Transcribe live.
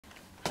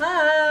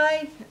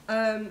Hi,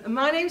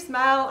 my name's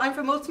Mel. I'm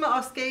from Ultimate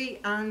OSCE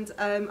and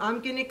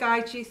I'm going to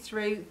guide you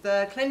through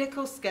the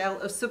clinical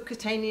skill of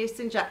subcutaneous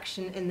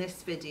injection in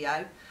this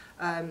video.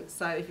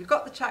 So if you've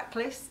got the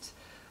checklist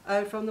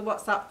from the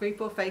WhatsApp group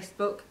or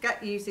Facebook,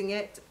 get using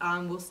it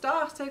and we'll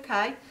start,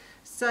 okay?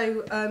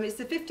 So it's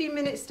a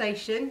 15-minute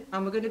station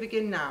and we're going to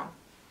begin now.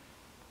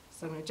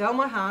 So I'm going to gel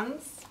my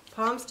hands,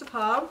 palms to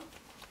palm,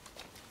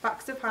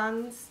 backs of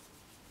hands,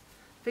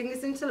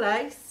 fingers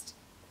interlaced,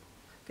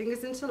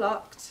 fingers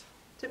interlocked,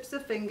 tips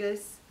of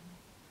fingers,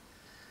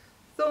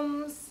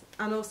 thumbs,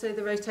 and also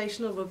the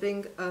rotational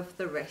rubbing of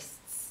the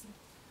wrists.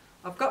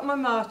 I've got my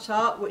MAR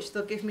chart, which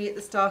they'll give me at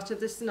the start of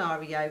the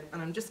scenario,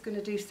 and I'm just going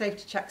to do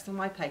safety checks on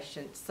my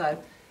patients.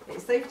 So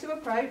it's safe to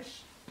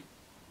approach.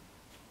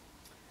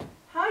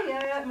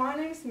 Hiya, my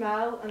name's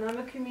Mel, and I'm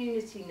a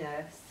community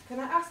nurse. Can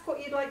I ask what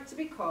you'd like to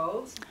be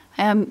called?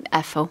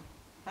 Ethel.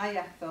 Hi,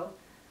 Ethel.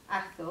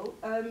 Ethel,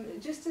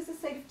 just as a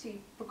safety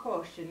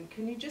precaution,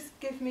 can you just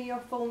give me your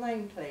full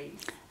name,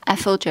 please?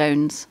 Ethel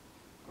Jones.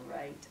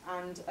 Great.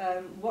 And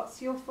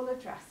what's your full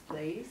address,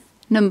 please?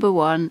 Number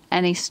 1,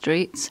 Any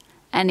Street,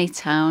 Any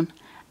Town,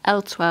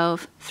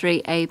 L12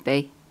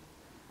 3AB.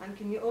 And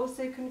can you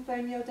also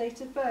confirm your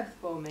date of birth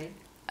for me?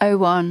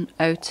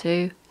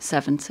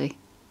 01/02/70.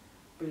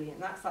 Brilliant,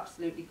 that's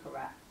absolutely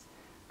correct.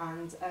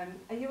 And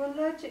are you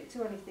allergic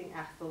to anything,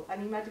 Ethel?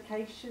 Any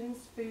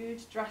medications,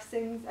 food,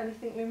 dressings,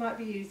 anything we might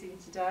be using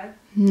today?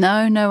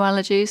 No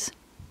allergies.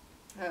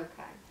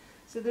 Okay.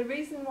 So the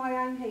reason why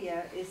I'm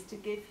here is to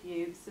give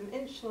you some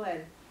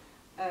insulin.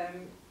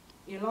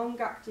 Your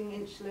long-acting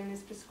insulin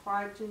is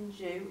prescribed and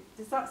due.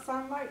 Does that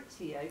sound right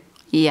to you?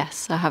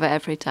 Yes, I have it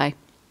every day.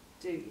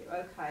 Do you?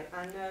 Okay.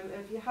 And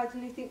have you had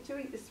anything to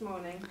eat this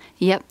morning?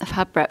 Yep, I've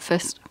had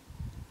breakfast.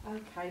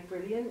 Okay,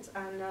 brilliant.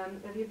 And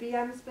have your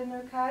BMs been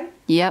okay?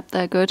 Yep,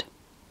 they're good.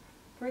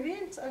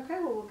 Brilliant. Okay,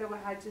 well, we'll go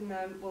ahead and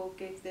we'll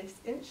give this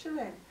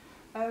insulin.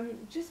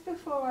 Just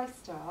before I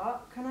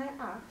start, can I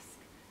ask,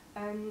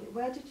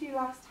 where did you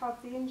last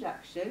have the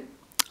injection?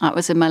 That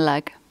was in my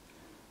leg.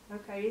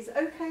 Okay, is it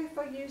okay if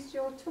I use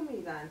your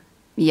tummy then?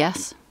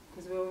 Yes.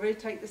 Because we'll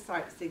rotate the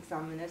site to the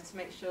examiner to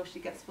make sure she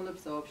gets full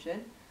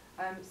absorption.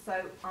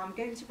 So I'm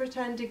going to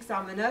pretend,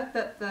 examiner,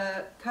 that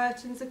the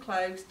curtains are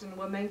closed and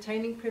we're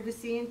maintaining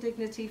privacy and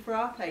dignity for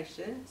our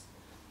patient.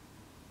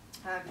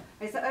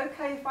 Is it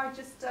okay if I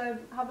just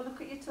have a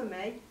look at your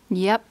tummy?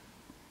 Yep.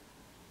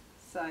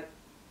 So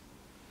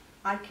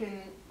I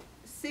can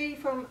see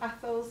from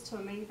Ethel's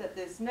tummy that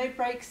there's no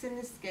breaks in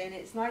the skin,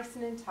 it's nice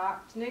and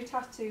intact, no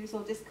tattoos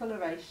or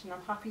discoloration.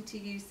 I'm happy to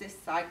use this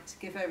site to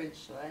give her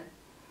insulin.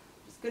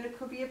 Just going to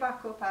cover your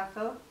back up,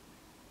 Ethel.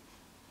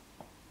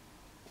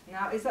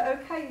 Now, is it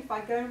okay if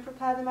I go and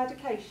prepare the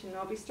medication?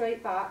 I'll be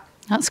straight back.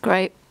 That's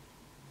great.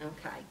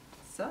 Okay,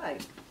 so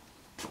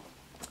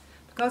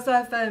because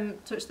I've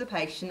touched the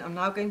patient, I'm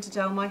now going to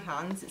gel my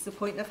hands. It's a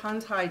point of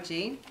hand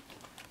hygiene.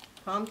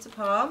 Palm to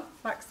palm,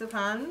 backs of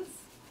hands,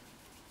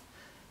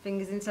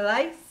 fingers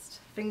interlaced,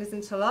 fingers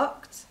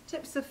interlocked,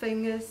 tips of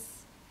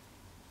fingers,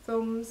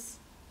 thumbs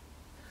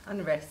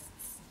and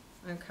wrists.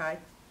 Okay,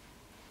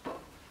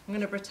 I'm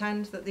going to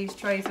pretend that these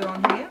trays are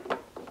on here.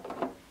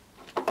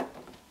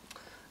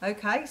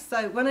 Okay,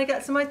 so when I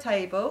get to my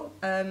table,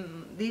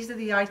 these are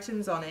the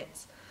items on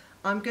it.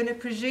 I'm going to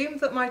presume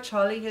that my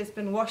trolley has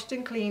been washed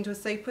and cleaned with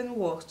soap and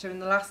water in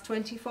the last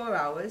 24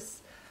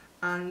 hours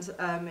and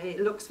it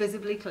looks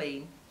visibly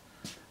clean.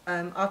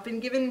 I've been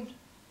given,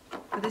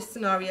 for this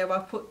scenario,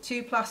 I've put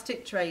 2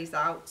 plastic trays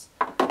out.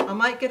 I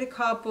might get a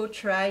cardboard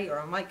tray or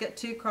I might get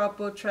 2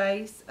 cardboard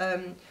trays.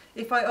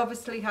 If I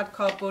obviously had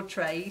cardboard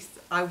trays,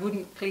 I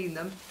wouldn't clean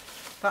them.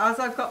 But as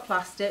I've got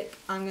plastic,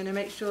 I'm going to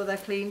make sure they're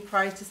clean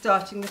prior to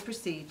starting the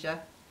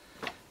procedure.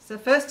 So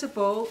first of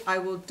all, I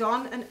will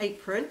don an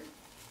apron.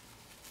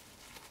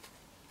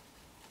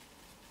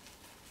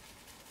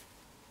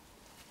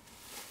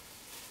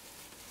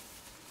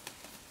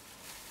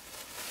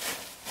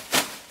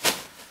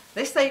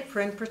 This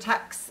apron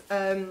protects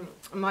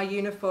my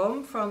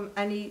uniform from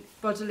any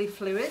bodily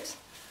fluid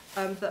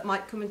that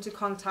might come into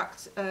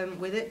contact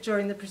with it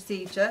during the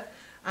procedure.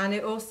 And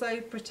it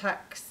also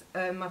protects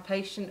my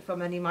patient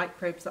from any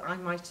microbes that I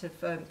might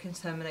have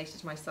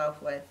contaminated myself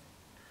with.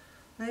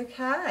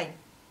 Okay,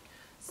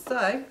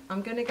 so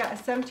I'm going to get a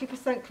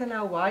 70%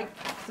 Clinell wipe.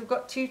 So I've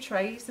got 2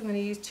 trays, I'm going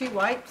to use 2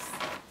 wipes.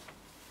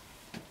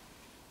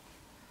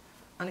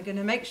 And I'm going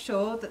to make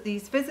sure that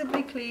these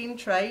visibly clean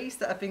trays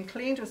that have been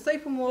cleaned with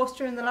soap and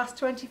water in the last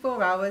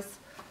 24 hours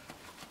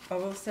are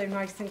also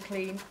nice and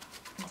clean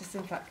and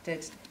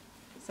disinfected.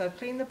 So I've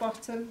cleaned the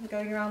bottom,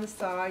 going around the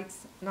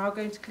sides. Now I'm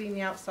going to clean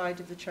the outside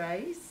of the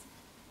trays.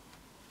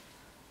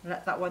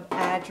 Let that one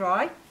air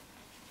dry.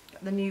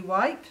 Get the new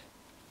wipe.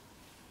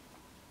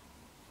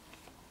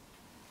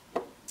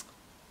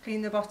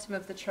 Clean the bottom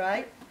of the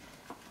tray.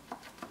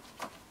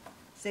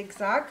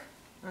 Zigzag.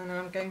 And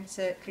I'm going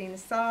to clean the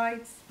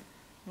sides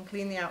and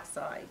clean the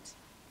outside.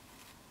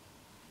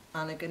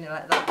 And I'm going to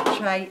let that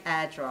tray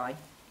air dry. I'm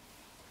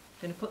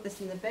going to put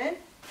this in the bin.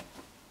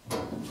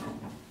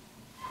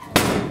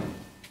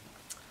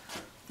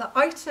 The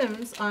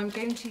items I'm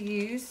going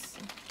to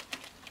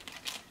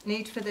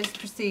need for this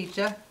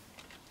procedure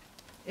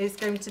is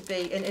going to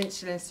be an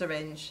insulin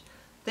syringe.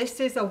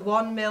 This is a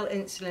 1 ml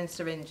insulin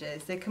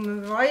syringes. They come in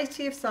a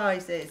variety of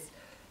sizes.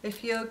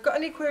 If you've got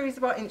any queries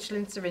about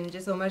insulin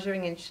syringes or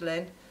measuring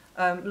insulin,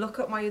 look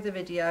at my other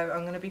video.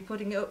 I'm going to be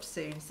putting it up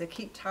soon, so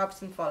keep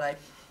tabs and follow.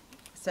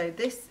 So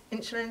this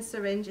insulin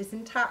syringe is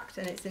intact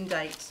and it's in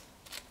date.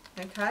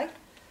 Okay, I'm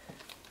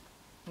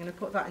going to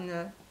put that in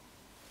the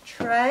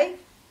tray.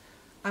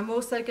 I'm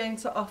also going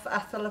to offer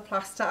Ethel a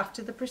plaster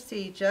after the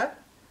procedure.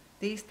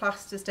 These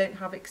plasters don't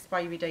have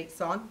expiry dates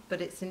on,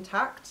 but it's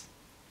intact.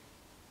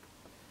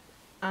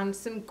 And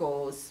some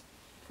gauze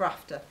for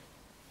after.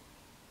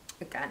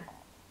 Again.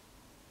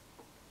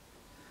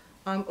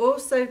 I'm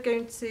also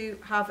going to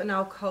have an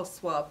alcohol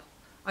swab.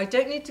 I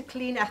don't need to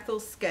clean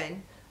Ethel's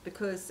skin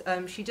because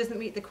she doesn't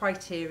meet the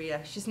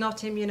criteria. She's not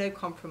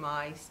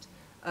immunocompromised.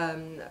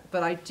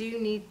 But I do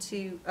need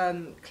to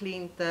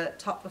clean the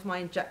top of my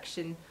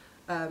injection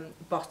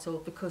bottle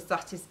because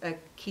that is a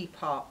key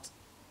part.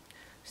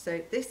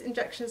 So this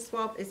injection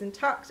swab is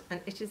intact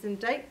and it is in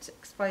date,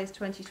 expires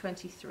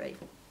 2023.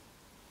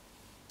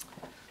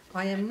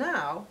 I am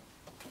now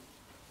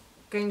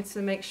going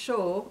to make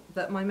sure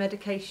that my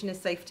medication is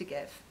safe to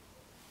give.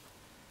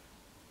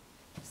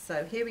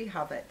 So here we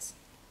have it.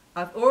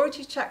 I've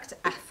already checked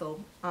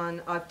Ethel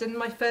and I've done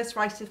my first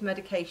write of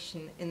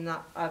medication in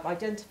that I've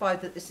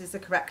identified that this is the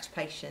correct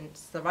patient.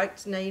 It's the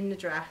right name and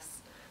address,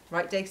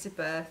 right date of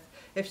birth.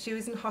 If she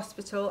was in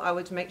hospital, I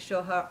would make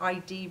sure her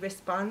ID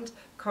wristband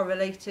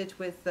correlated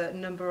with the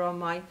number on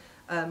my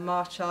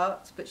MAR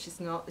chart, but she's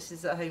not. This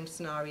is a home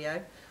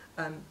scenario,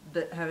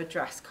 but her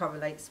address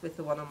correlates with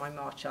the one on my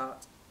MAR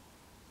chart.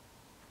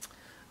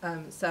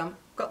 So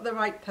I've got the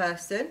right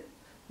person.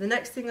 The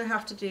next thing I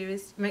have to do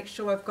is make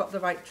sure I've got the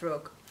right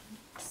drug.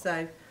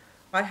 So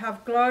I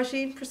have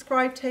glargine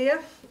prescribed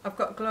here. I've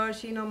got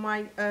glargine on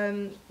my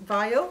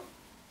vial.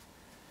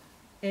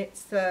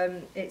 It's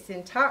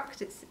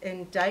intact, it's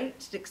in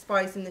date, it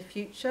expires in the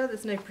future,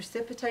 there's no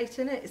precipitate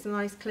in it, it's a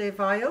nice clear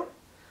vial.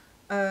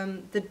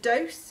 The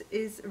dose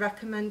is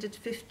recommended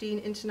 15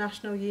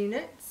 international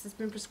units, it's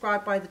been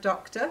prescribed by the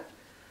doctor.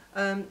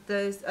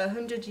 There's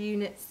 100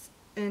 units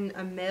in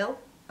a ml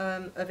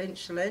of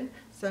insulin,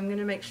 so I'm going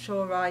to make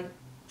sure I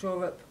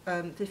draw up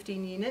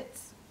 15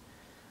 units.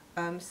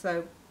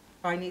 So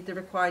I need the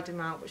required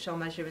amount, which I'll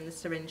measure in the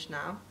syringe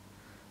now.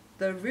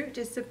 The route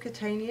is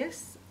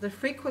subcutaneous. The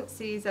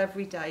frequency is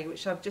every day,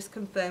 which I've just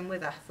confirmed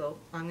with Ethel.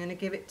 I'm going to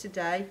give it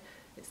today.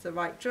 It's the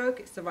right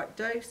drug, it's the right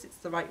dose, it's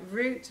the right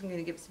route. I'm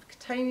going to give it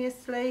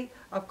subcutaneously.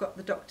 I've got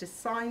the doctor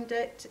signed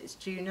it. It's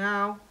due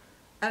now.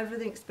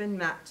 Everything's been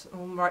met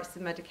on rights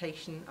of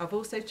medication. I've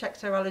also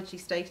checked her allergy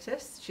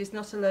status. She's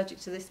not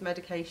allergic to this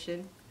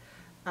medication.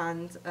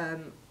 And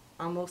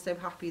I'm also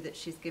happy that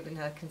she's given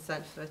her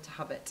consent for her to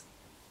have it.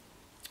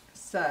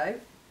 So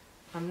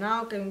I'm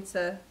now going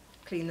to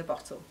clean the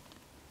bottle.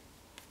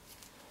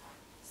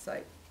 So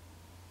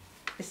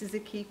this is a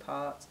key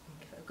part.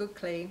 Give it a good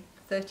clean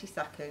for 30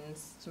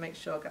 seconds to make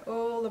sure I get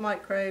all the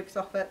microbes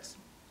off it.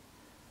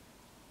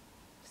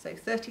 So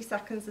 30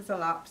 seconds has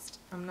elapsed.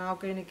 I'm now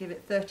going to give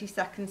it 30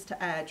 seconds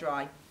to air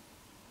dry.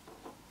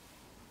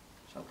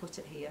 So I'll put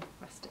it here,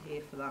 rest it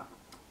here for that.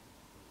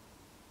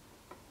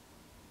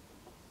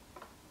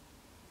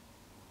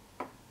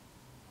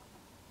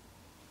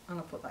 And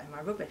I'll put that in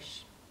my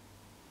rubbish.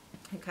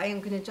 Okay,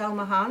 I'm going to gel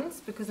my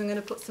hands because I'm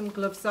going to put some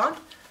gloves on.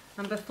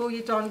 And before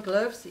you don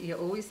gloves, you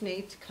always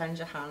need to cleanse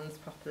your hands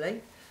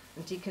properly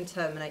and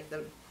decontaminate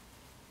them.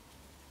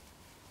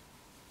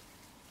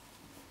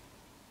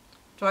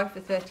 Dry for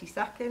 30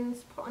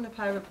 seconds, put on a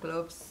pair of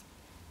gloves.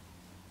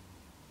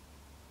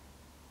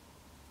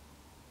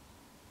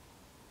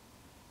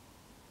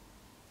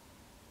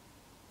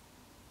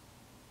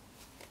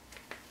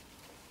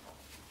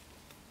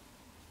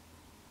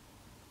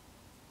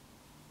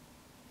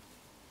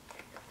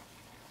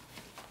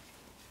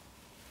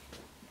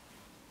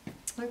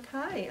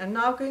 Okay, I'm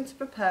now going to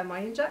prepare my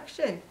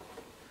injection.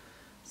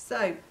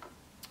 So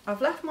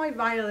I've left my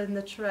vial in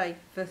the tray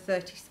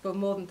for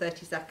more than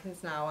 30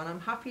 seconds now, and I'm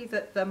happy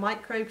that the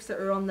microbes that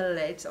are on the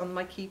lid, on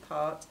my key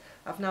part,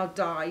 have now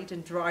died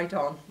and dried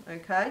on,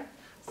 okay?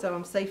 So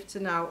I'm safe to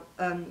now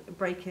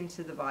break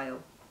into the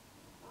vial.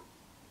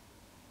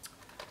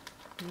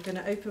 I'm going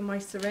to open my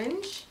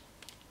syringe.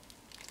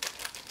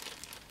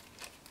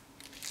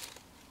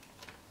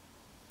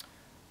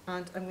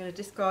 And I'm going to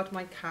discard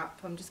my cap.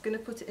 I'm just going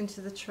to put it into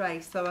the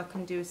tray so I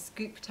can do a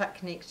scoop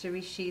technique to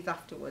resheath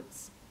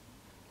afterwards.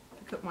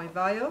 Pick up my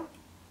vial.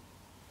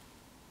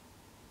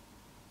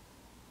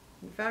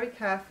 Be very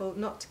careful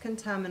not to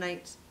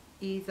contaminate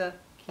either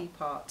key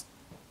part.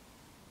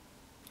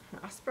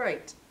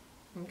 Aspirate.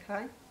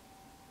 Okay.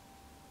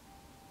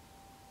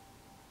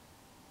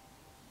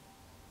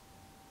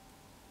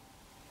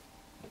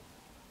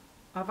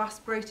 I've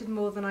aspirated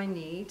more than I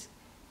need.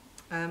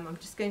 I'm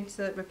just going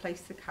to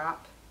replace the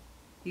cap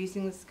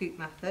using the scoop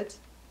method.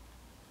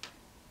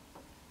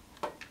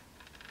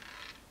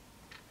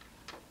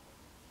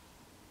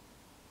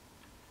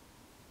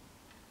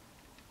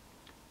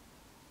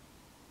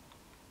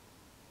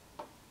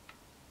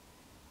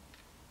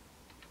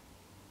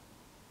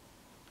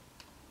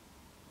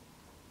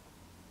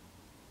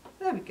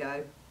 There we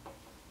go.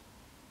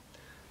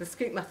 The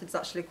scoop method's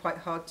actually quite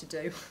hard to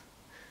do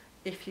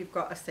if you've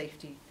got a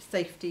safety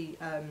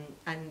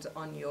end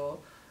on your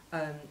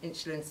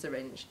insulin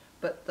syringe.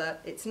 But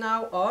it's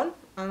now on,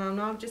 and I'm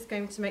now just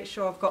going to make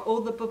sure I've got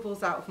all the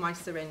bubbles out of my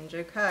syringe,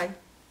 okay?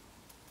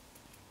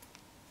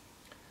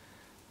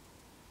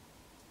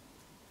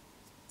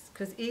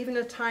 Because even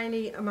a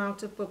tiny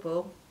amount of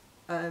bubble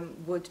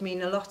would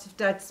mean a lot of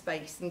dead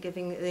space and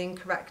giving the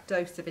incorrect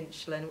dose of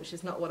insulin, which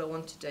is not what I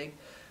want to do.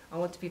 I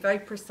want to be very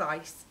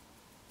precise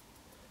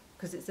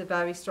because it's a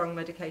very strong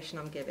medication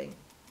I'm giving.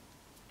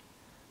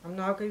 I'm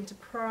now going to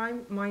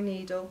prime my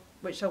needle,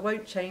 which I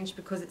won't change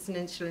because it's an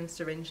insulin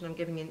syringe and I'm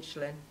giving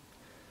insulin.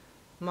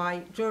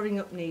 My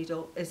drawing up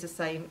needle is the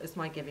same as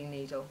my giving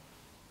needle.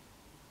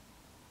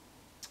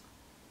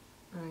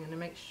 I'm going to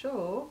make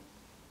sure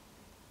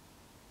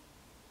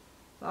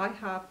that I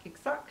have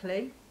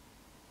exactly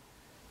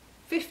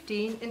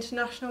 15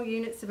 international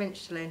units of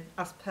insulin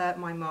as per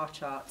my MAR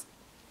chart.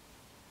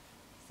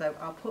 So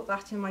I'll put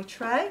that in my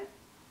tray.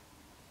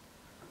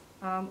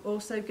 I'm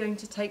also going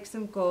to take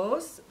some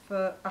gauze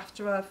for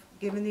after I've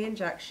given the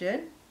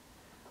injection,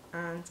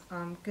 and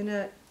I'm going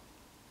to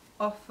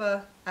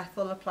offer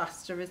Ethel a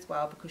plaster as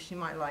well because she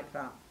might like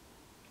that.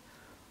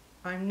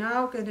 I'm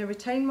now going to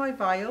retain my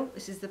vial.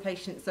 This is the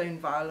patient's own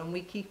vial and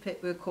we keep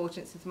it with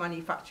accordance with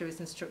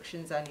manufacturer's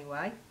instructions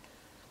anyway.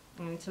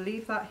 I'm going to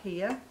leave that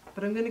here,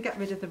 but I'm going to get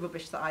rid of the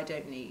rubbish that I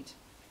don't need.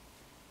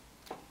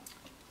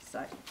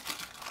 So,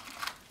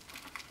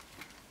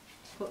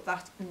 put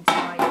that into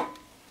my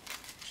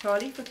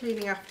trolley for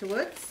cleaning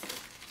afterwards.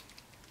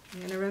 I'm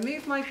going to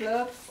remove my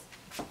gloves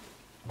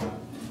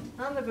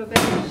and the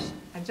rubbish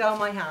and gel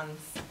my hands.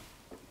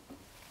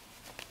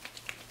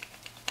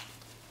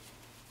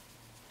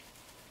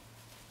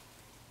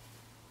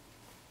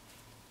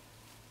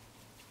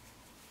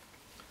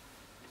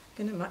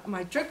 Going to mark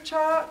my drug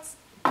charts,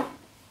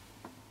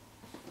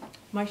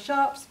 my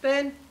sharp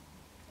spin,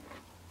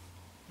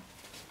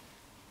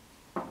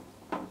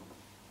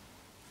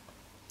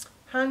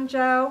 hand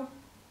gel,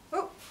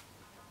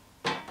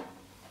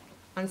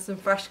 and some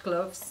fresh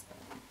gloves.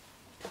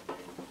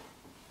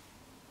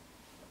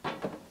 And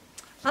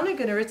I'm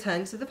going to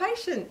return to the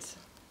patient.